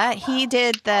mitzvah, he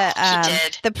did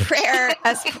the prayer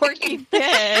as Porky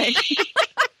Pig.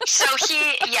 So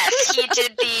he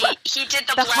did the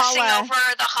blessing challah. over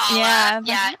the challah.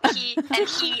 Yeah.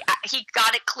 He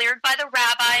got it cleared by the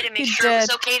rabbi to make sure it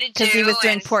was okay to do. Because he was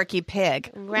doing Porky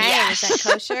Pig. Right. Yes. Is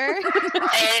that kosher?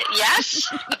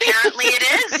 Yes, apparently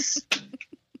it is.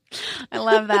 I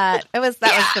love that. That was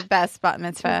the best bat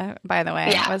mitzvah, by the way.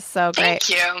 Yeah. It was so great.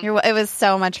 Thank you. It was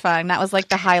so much fun. That was like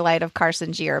the highlight of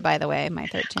Carson's year, by the way, my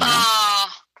 13-year-old. Oh,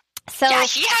 so yeah,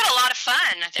 he had a lot of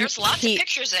fun. There's lots of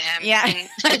pictures of him. Yeah,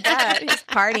 I bet. He's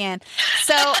partying.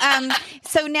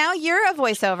 So now you're a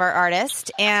voiceover artist,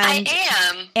 and I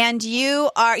am. And you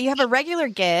have a regular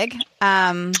gig.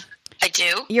 I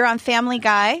do. You're on Family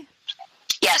Guy.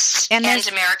 Yes, and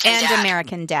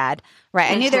American Dad.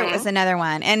 Right, I knew there was another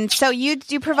one. And so you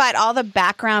provide all the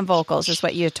background vocals, is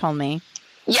what you told me.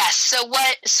 Yes. So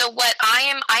what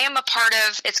I am a part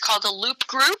of, it's called a loop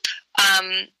group,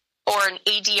 or an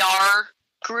ADR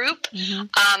group.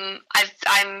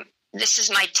 Mm-hmm. This is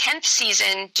my 10th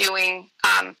season doing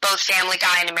both Family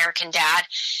Guy and American Dad.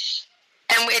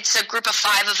 And it's a group of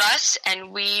 5 of us,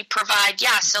 and we provide,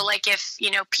 so like if,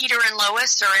 Peter and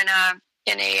Lois are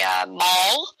in a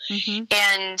mall, mm-hmm.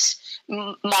 and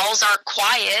malls aren't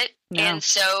quiet, and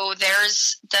so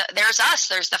there's us.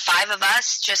 There's the 5 of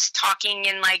us just talking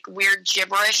in like weird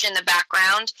gibberish in the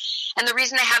background. And the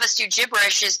reason they have us do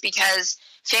gibberish is because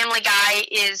Family Guy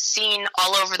is seen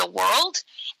all over the world,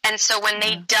 and so when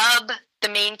they dub the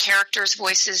main characters'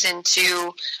 voices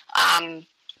into,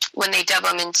 when they dub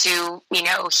them into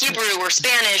Hebrew or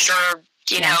Spanish or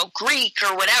Greek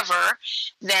or whatever,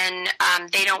 then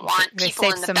they don't want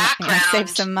people in the background. Save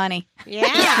some money.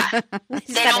 Yeah.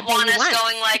 They don't want us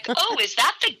going like, oh, is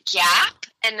that the gap?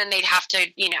 And then they'd have to,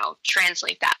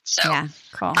 translate that. So, yeah,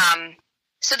 cool.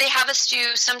 So they have us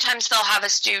do, sometimes they'll have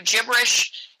us do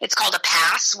gibberish. It's called a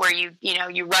pass, where you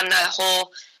run the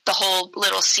whole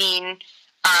little scene.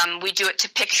 We do it to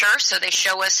picture, so they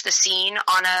show us the scene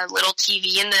on a little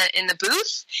TV in the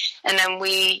booth, and then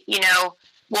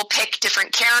we'll pick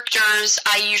different characters.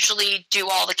 I usually do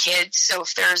all the kids. So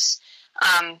if there's,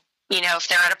 if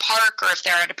they're at a park or if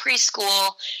they're at a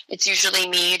preschool, it's usually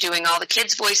me doing all the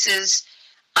kids' voices.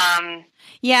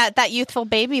 That youthful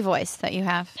baby voice that you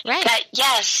have. Right.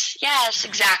 Yes,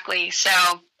 exactly. So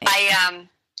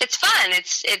it's fun.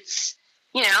 It's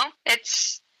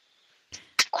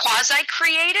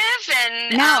quasi-creative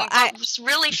and it's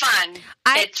really fun.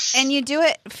 And you do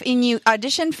it, and you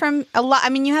audition from a lot. I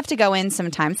mean, you have to go in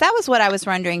sometimes. That was what I was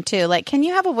wondering too. Like, can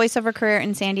you have a voiceover career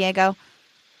in San Diego?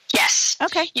 Yes.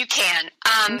 Okay. You can.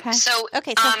 So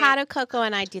how do Coco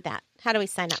and I do that? How do we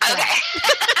sign up for Okay.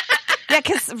 that? Yeah,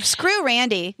 because screw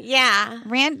Randy. Yeah.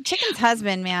 Chicken's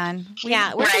husband, man.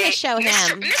 Yeah. We're going to show Mr.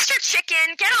 him. Mr.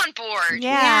 Chicken, get on board.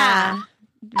 Yeah.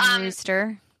 Yeah.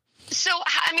 Rooster. So,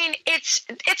 I mean, it's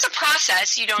a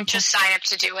process. You don't just sign up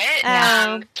to do it.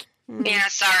 Oh. Yeah,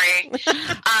 sorry.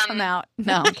 I'm out.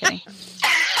 No, I'm kidding.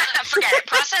 Forget it.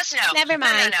 Process, no. Never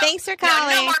mind. No. Thanks for No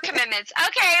calling. more commitments.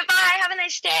 Okay, bye. Have a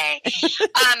nice day.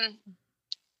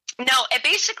 No, it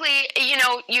basically,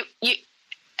 you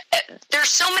there's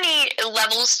so many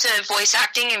levels to voice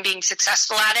acting and being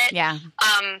successful at it. Yeah.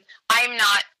 I'm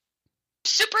not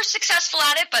super successful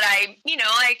at it, but I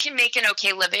can make an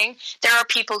okay living. There are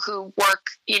people who work,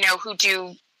 who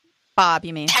do Bob,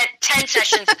 you mean? 10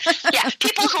 sessions. Yeah,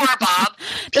 people who are Bob.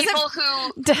 People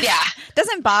who, yeah.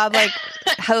 Doesn't Bob like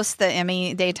host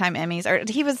the daytime Emmys, or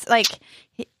he was like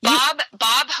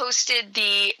Bob hosted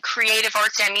the Creative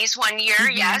Arts Emmys one year,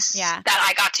 yes. Yeah. That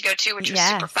I got to go to, which was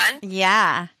super fun.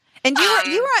 Yeah. And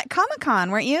you were at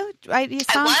Comic-Con, weren't you? I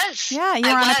was. Yeah, you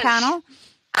were on a panel.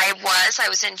 I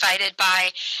was invited by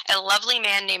a lovely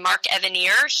man named Mark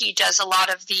Evanier. He does a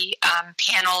lot of the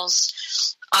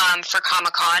panels for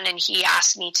Comic-Con, and he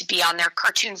asked me to be on their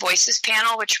Cartoon Voices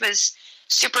panel, which was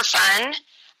super fun.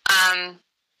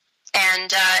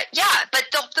 But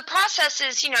the process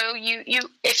is, you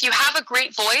if you have a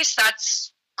great voice,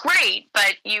 that's great,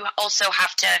 but you also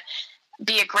have to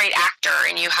be a great actor,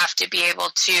 and you have to be able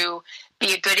to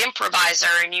be a good improviser,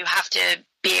 and you have to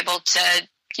be able to,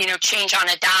 change on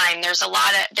a dime. There's a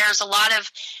lot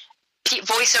of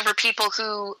voiceover people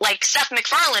who, like Seth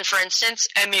MacFarlane, for instance,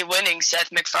 Emmy-winning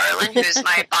Seth MacFarlane, who's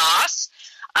my boss.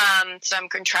 So I'm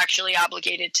contractually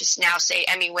obligated to now say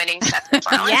Emmy-winning Seth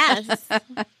MacFarlane. Yes.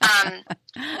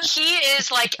 He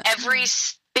is like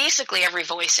basically every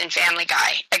voice in Family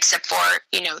Guy, except for,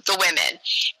 the women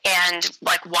and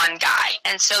like one guy.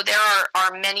 And so there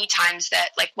are many times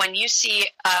that, like, when you see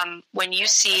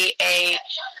a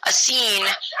scene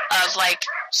of like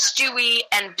Stewie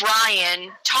and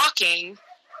Brian talking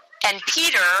and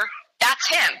Peter, that's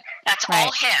him. That's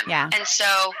all him. Yeah. And so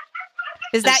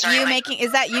Is that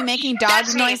you making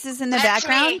dog noises in the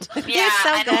background? Me. Yeah, You're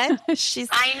so good.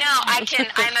 I know. I'm a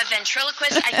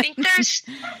ventriloquist. I think the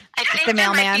there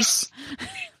mailman. might be.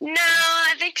 No,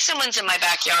 I think someone's in my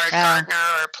backyard, gardener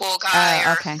or pool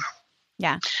guy. Okay.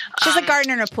 Yeah, she's a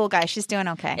gardener and a pool guy. She's doing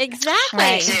okay. Exactly.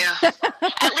 Right.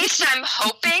 At least I'm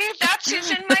hoping that's who's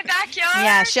in my backyard.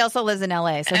 Yeah, she also lives in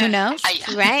LA, so who knows?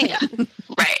 Right. Yeah,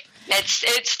 right.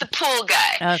 It's the pool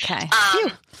guy. Okay.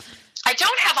 I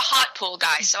don't have a hot pool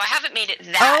guy, so I haven't made it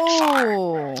that far.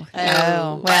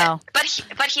 Oh, well. But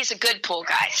he's a good pool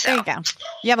guy. So There you go.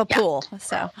 You have a pool,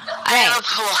 so. I have a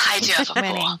pool. I do have a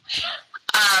Winning. pool.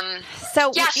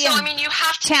 So I mean, you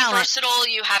have to Talent. be versatile.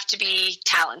 You have to be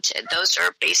talented. Those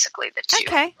are basically the two.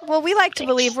 Okay. Well, we like to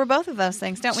believe we're both of those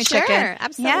things, don't we, Sure, Chicken?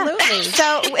 absolutely. Yeah.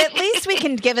 So at least we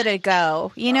can give it a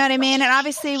go. You know what I mean? And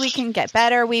obviously we can get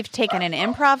better. We've taken an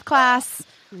improv class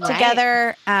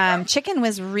together. Chicken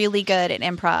was really good at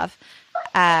improv.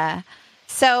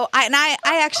 So I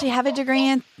actually have a degree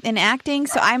in acting,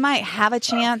 so I might have a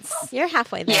chance. You're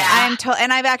halfway there. Yeah.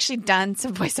 And I've actually done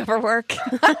some voiceover work.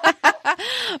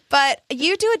 But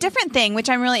you do a different thing, which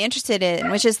I'm really interested in,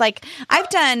 which is like, I've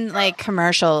done like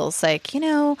commercials, like,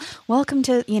 welcome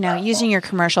to, using your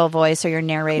commercial voice or your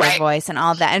narrator voice and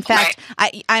all of that. In fact,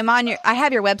 I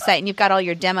have your website and you've got all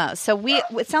your demos. So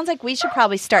it sounds like we should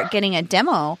probably start getting a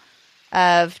demo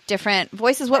of different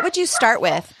voices. What would you start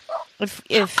with?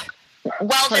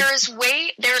 Well, there's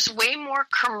way more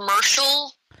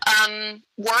commercial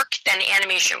work than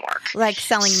animation work. Like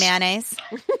selling mayonnaise?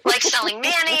 Like selling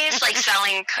mayonnaise,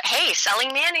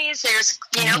 selling mayonnaise. There's,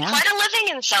 quite a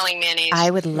living in selling mayonnaise. I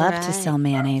would love to sell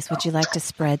mayonnaise. Would you like to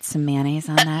spread some mayonnaise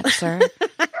on that, sir?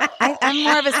 I'm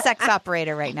more of a sex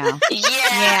operator right now.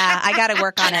 Yeah, I got to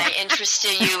work on Can it. I interest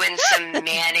you in some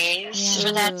mayonnaise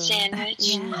for that sandwich?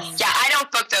 Yes. Yeah, I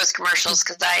don't book those commercials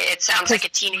because it sounds like a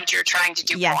teenager trying to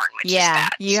do porn, which is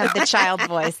bad. You have the child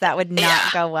voice. That would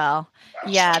not go well.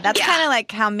 Yeah, that's kind of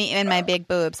like how me and my big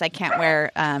boobs. I can't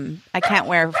wear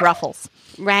ruffles,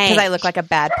 Right. Because I look like a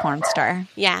bad porn star.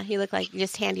 Yeah, you look like you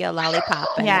just hand you a lollipop.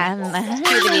 And Yeah,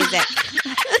 cue the music.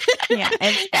 yeah,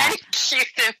 it's bad. Cue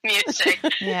the music.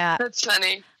 Yeah. That's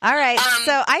funny. All right,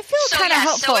 so I feel kind of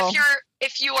hopeful. So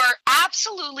if you are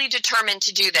absolutely determined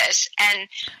to do this, and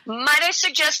might I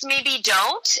suggest maybe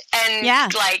don't,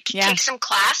 and take some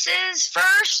classes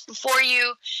first before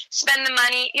you spend the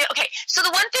money. Okay, so the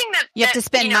one thing that You have to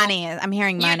spend money. I'm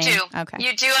hearing money. You do. Okay.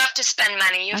 You do have to spend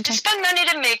money. You have to spend money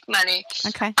to make money.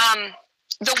 Okay.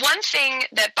 the one thing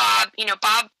that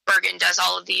Bob Bergen does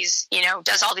all of these,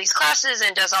 does all these classes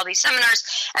and does all these seminars.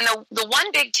 And the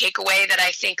one big takeaway that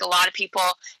I think a lot of people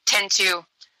tend to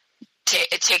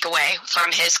take away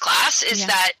from his class is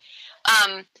that,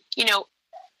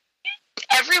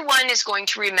 everyone is going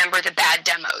to remember the bad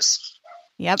demos.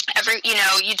 Yep.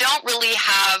 You don't really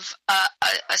have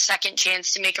a second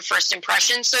chance to make a first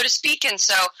impression, so to speak. And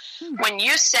so when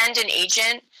you send an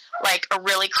agent like a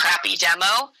really crappy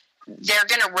demo, they're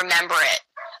going to remember it.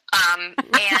 And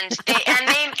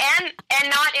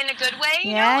not in a good way,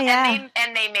 Yeah.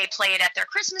 And they may play it at their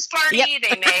Christmas party. Yep.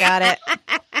 They may Got it.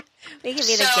 They give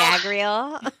you the gag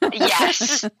reel.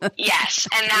 Yes.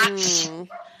 And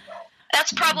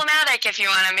that's problematic if you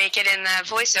want to make it in the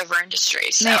voiceover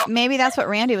industry. So Maybe that's what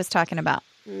Randy was talking about.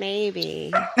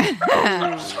 Maybe. All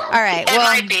right. It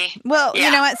might be. Well, Yeah.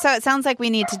 you know what? So it sounds like we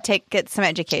need to get some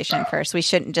education first. We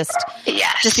shouldn't just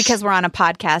Yes. because we're on a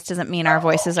podcast doesn't mean our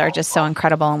voices are just so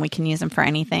incredible and we can use them for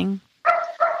anything.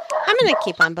 I'm going to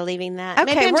keep on believing that.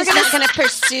 Okay, Maybe I'm we're just not going to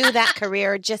pursue that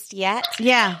career just yet.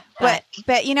 Yeah. But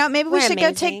maybe we we're should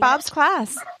go take amazing. Bob's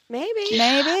class. Maybe.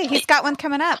 Maybe. He's got one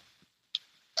coming up.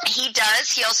 He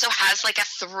does. He also has like a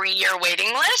 3-year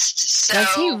waiting list. So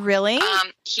Does he really?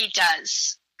 He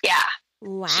does. Yeah.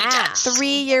 Wow. He does.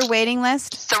 3-year waiting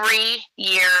list?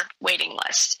 3-year waiting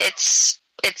list. It's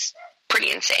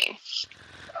pretty insane.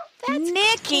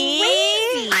 Nikki.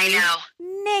 I know.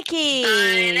 Nikki.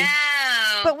 I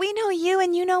know. But we know you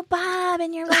and you know Bob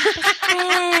and you're like best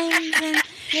friends. And,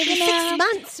 Maybe 6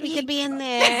 months we could be in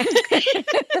there. 3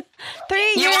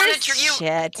 You years? want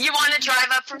Shit. you want to drive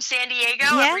up from San Diego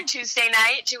Yeah. every Tuesday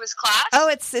night to his class? Oh,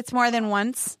 it's more than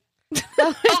once.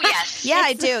 Oh, yes. Yeah,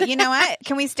 I do. You know what?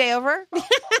 Can we stay over?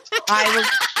 I was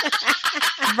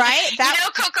right.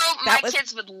 Coco, my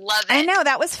kids would love it. I know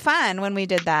that was fun when we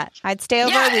did that. I'd stay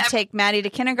over. Yeah, We'd take Maddie to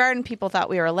kindergarten. People thought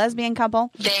we were a lesbian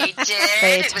couple. They did.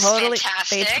 They It was totally,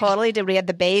 fantastic. they totally did. We had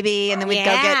the baby, and then we'd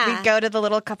go to the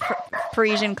little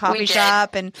Parisian coffee We did.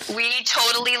 shop, and We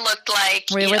totally looked like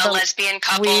We were a the- lesbian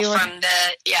couple we were- from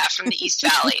the East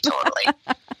Valley. Totally.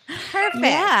 Perfect.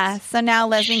 yeah. So now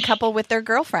lesbian couple with their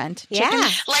girlfriend. Yeah.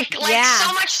 Like Yeah.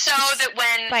 so much so that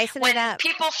Spicing when it up.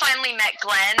 people finally met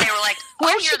Glenn, they were like, "Oh,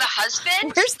 Where's you're the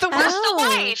husband? Where's the Where's Oh. the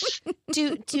wife?" Do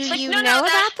like, you no, know that-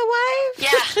 about the wife?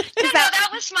 Yeah,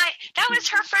 that was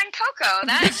her friend Coco.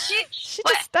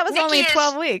 That was Nikki only is-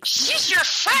 12 weeks. She's your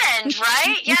friend,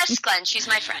 right? Yes, Glenn. She's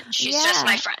my friend. She's just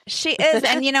my friend. She is,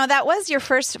 and that was your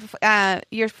first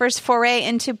foray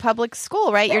into public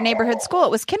school, right? Your neighborhood school.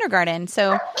 It was kindergarten,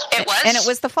 so It was. and it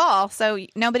was the fall, so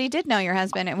nobody did know your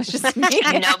husband. It was just me.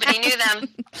 Nobody knew them.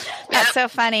 That's so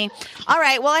funny. All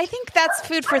right, well, I think that's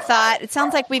food for thought. It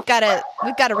sounds like we've got to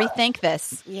rethink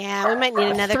this. Yeah, we might need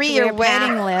another 3-year career path.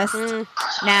 wedding list.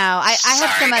 Now, I have Sorry,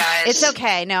 some. guys. It's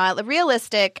okay. No,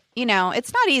 realistic.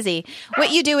 It's not easy.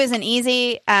 What you do isn't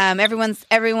easy.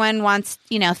 Everyone wants.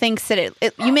 Thinks that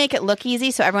you make it look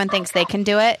easy, so everyone thinks they can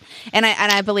do it. And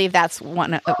I believe that's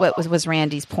what was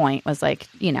Randy's point. Was like,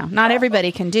 not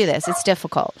everybody can do this. It's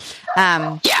difficult.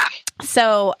 Yeah.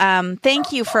 So,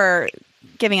 thank you for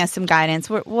giving us some guidance.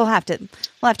 We'll have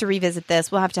to revisit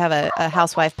this. We'll have to have a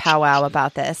housewife powwow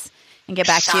about this and get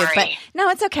back to you. But no,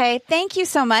 it's okay. Thank you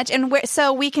so much. And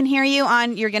so we can hear you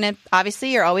on.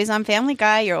 You're always on Family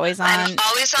Guy. You're always on. I'm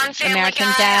always on Family American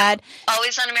Guy. Dad.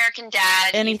 Always on American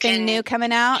Dad. Anything new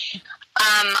coming out?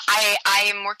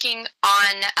 I am working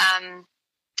on.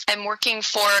 I'm working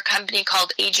for a company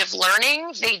called Age of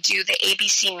Learning. They do the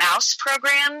ABC Mouse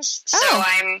programs. So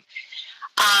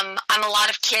I'm a lot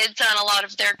of kids on a lot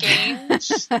of their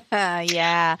games.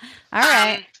 Yeah. All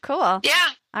right. Cool. Yeah.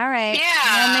 All right.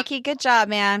 Yeah. Well, Nikki, good job,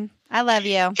 man. I love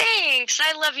you. Thanks.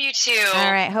 I love you too.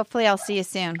 All right. Hopefully, I'll see you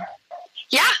soon.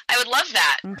 Yeah, I would love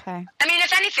that. Okay. I mean,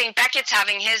 if anything, Beckett's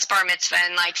having his bar mitzvah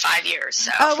in like 5 years.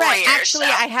 So Oh, 4 right. years, Actually,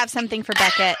 so. I have something for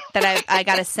Beckett that I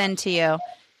got to send to you.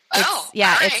 It's, all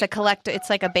it's right. It's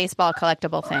like a baseball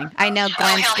collectible thing. I know Oh,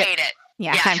 Glenn's he'll hate it.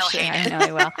 Yeah, Yeah, I'm he'll sure. hate I know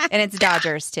he will. And it's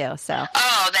Dodgers too. So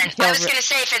Oh, then He'll I was going to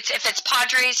say if it's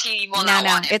Padres, he will not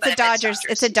want it. it's but a if Dodgers.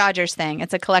 It's a Dodgers thing.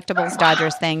 It's a collectibles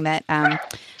Dodgers thing that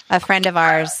a friend of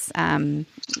ours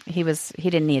he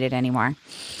didn't need it anymore.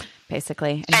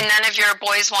 Basically, And none of your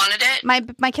boys wanted it?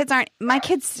 my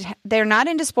kids they're not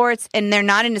into sports, and they're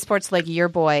not into sports like your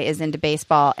boy is into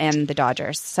baseball and the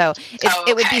Dodgers. So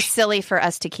it would be silly for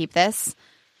us to keep this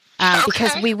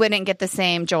because we wouldn't get the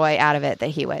same joy out of it that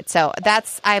he would. So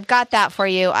I've got that for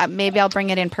you. Maybe I'll bring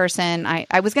it in person.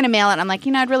 I was going to mail it. I'm like,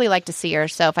 I'd really like to see her.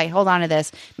 So if I hold on to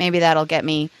this, maybe that'll get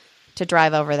me to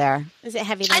drive over there. Is it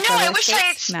heavy? I Like know. I roller wish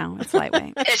skates? No, it's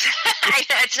lightweight.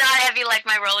 It's not heavy like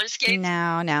my roller skates.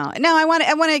 No. I want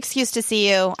an excuse to see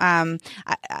you. So there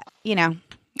I you know.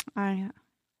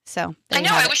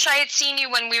 have I it. wish I had seen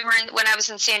you when I was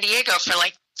in San Diego for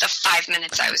like the 5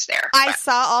 minutes I was there. I But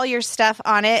saw all your stuff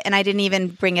on it, and I didn't even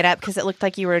bring it up because it looked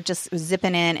like you were just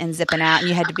zipping in and zipping out, and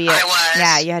you had to be. I was.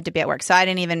 Yeah, you had to be at work, so I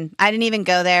didn't even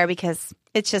go there because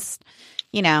it's just,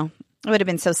 it would have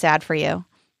been so sad for you.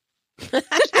 so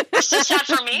sad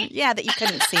for me. Yeah, that you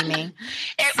couldn't see me.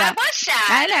 I was sad.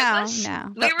 I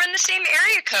know. We were in the same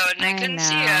area code, and I couldn't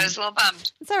see you. I was a little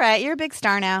bummed. It's all right. You're a big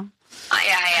star now.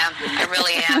 Yeah, I am. I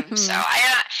really am. So,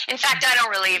 in fact, I don't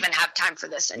really even have time for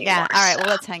this anymore. Yeah. All right. so. Well,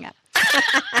 let's hang up.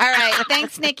 All right.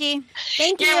 Thanks, Nikki.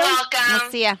 Thank you. You're welcome. We'll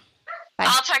see ya. Bye.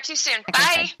 I'll talk to you soon.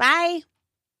 Okay, Bye.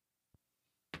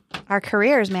 Bye. Our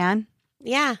careers, man.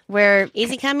 Yeah. Where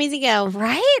Easy come, easy go.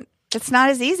 right? It's not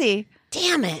as easy.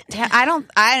 Damn it.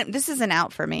 This isn't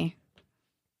out for me.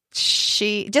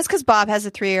 Just because Bob has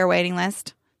a 3-year waiting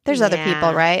list, there's other Yeah.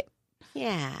 people, right?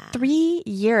 Yeah. 3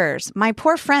 years. My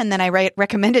poor friend that I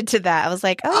recommended to that. I was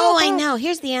like, Oh, I Bob. know.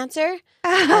 Here's the answer.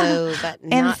 Oh, but In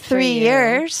not 3 for you.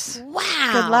 years. Wow.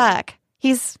 Good luck.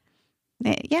 He's,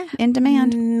 in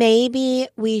demand. Maybe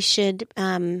we should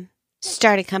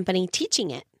start a company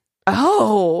teaching it.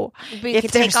 Oh, We If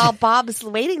could take there's- all Bob's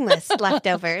waiting list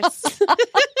leftovers.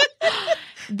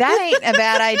 that ain't a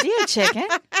bad idea, chicken.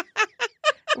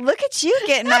 Look at you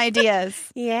getting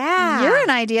ideas. Yeah. You're an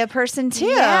idea person too.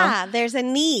 Yeah, there's a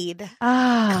need.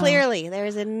 Oh, Clearly,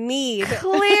 there's a need.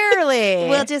 Clearly.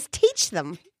 We'll just teach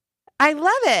them. I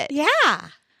love it. Yeah.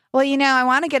 Well, I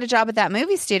want to get a job at that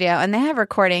movie studio, and they have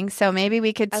recording, so maybe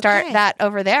we could start Okay. that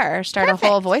over there. Start a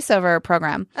whole voiceover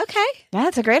program. Okay. Yeah,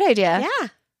 that's a great idea. Yeah.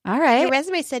 All right. Your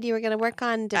resume said you were going to work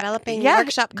on developing Yeah,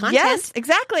 workshop content. Yes,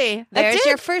 exactly. That There's did.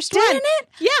 your first Didn't one. it?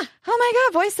 Yeah.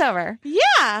 Oh my God, voiceover.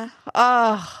 Yeah.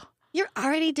 Oh, You're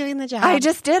already doing the job. I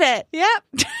just did it.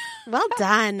 Yep. Well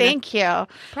done. Thank you. Oh,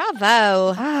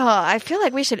 Bravo. I feel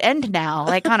like we should end now,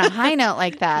 like on a high note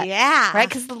like that. Yeah. Right?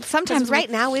 Because sometimes right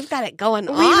now we've got it going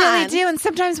we on. really do, and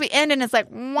sometimes we end and it's like,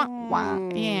 wah, wah.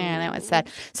 Yeah, that was sad.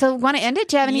 So, want to end it?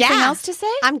 Do you have anything Yeah. else to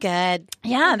say? I'm good.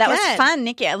 Yeah, that was Good. fun,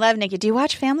 Nikki. I love Nikki. Do you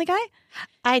watch Family Guy?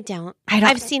 I don't. I don't-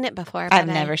 I've seen it before. I've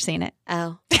but never seen it.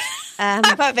 Oh. I'm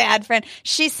a bad friend.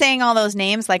 She's saying all those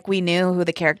names like we knew who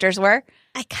the characters were.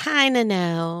 I kind of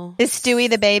know. Is Stewie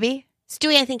the baby?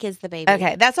 Stewie, I think, is the baby.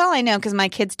 Okay, that's all I know because my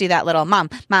kids do that little mom,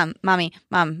 mommy,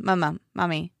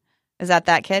 mommy. Is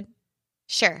that kid?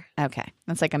 Sure. Okay,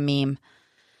 that's like a meme.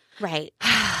 Right.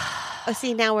 Oh,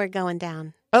 see, now we're going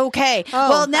down. Okay. Oh.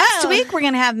 Well, next Oh. week we're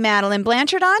going to have Madeline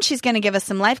Blanchard on. She's going to give us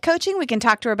some life coaching. We can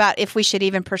talk to her about if we should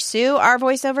even pursue our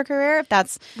voiceover career. If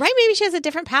that's Right. Maybe she has a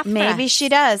different path. maybe she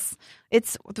does.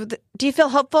 Do you feel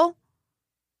hopeful?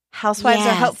 Housewives are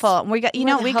Yes. hopeful. We got We're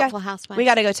the hopeful housewives. we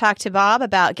got to go talk to Bob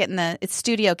about getting it's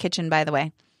studio kitchen. By the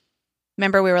way,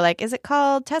 remember we were like, is it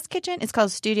called test kitchen? It's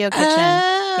called studio kitchen.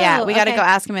 Oh, Yeah, we got to okay. go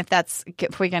ask him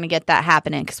if we're going to get that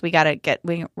happening because we got to get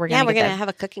we're going Yeah, we're to going to have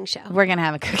a cooking show. we're going to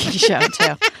have a cooking show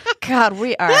too. God,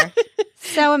 we are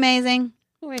so amazing.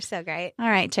 We're so great. All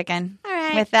right, chicken. All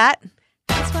right. With that,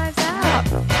 Housewives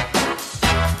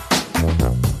out.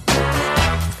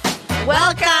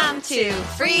 Welcome to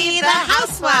Free the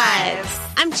Housewives.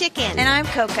 I'm Chicken. And I'm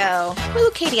Coco. We're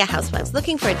Lucadia Housewives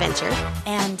looking for adventure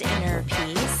And inner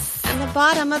peace. on the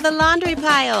bottom of the laundry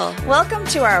pile. Welcome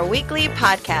to our weekly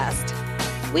podcast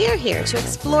We are here to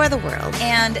explore the world.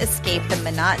 and escape the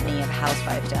monotony of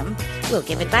housewifedom We'll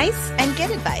give advice. and get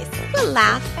advice We'll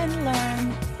laugh and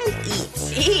learn. and eat.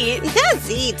 Eat. Yes,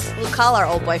 eat. We'll call our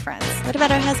old boyfriends. What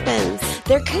about our husbands?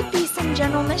 There could be some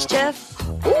general mischief.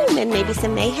 Ooh, and maybe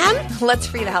some mayhem? Let's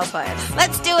free the housewives.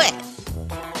 Let's do it.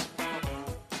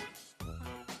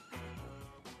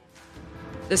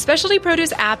 The Specialty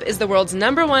Produce app is the world's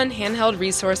 #1 handheld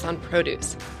resource on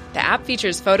produce. The app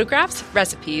features photographs,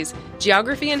 recipes,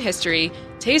 geography and history,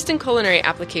 taste and culinary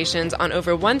applications on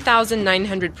over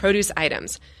 1,900 produce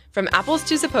items. From apples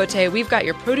to zapote, we've got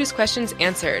your produce questions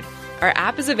answered. Our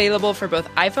app is available for both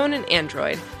iPhone and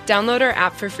Android. Download our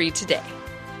app for free today.